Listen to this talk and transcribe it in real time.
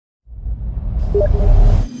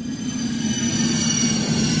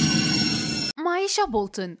MYESHA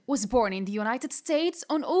Boulton was born in the United States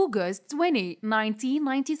on August 20,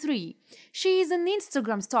 1993. She is an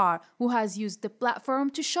Instagram star who has used the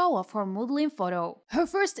platform to show off her modeling photo. Her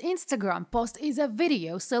first Instagram post is a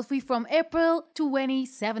video selfie from April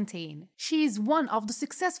 2017. She is one of the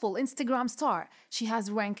successful Instagram stars. She has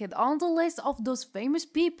ranked on the list of those famous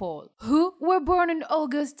people who were born in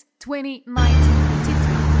August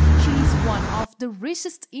 1993. She is one of the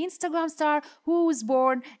richest Instagram stars who was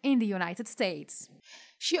born in the United States.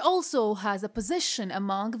 She also has a position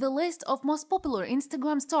among the list of most popular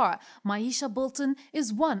Instagram stars. MYESHA Boulton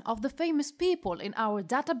is one of the famous people in our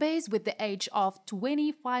database with the age of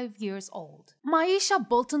 25 years old. MYESHA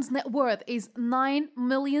Boulton's net worth is $9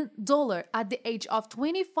 million at the age of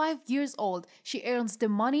 25 years old. She earns the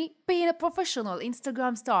money being a professional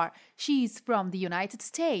Instagram star. She is from the United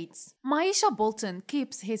States. MYESHA Boulton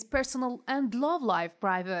keeps his personal and love life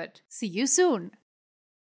private. See you soon!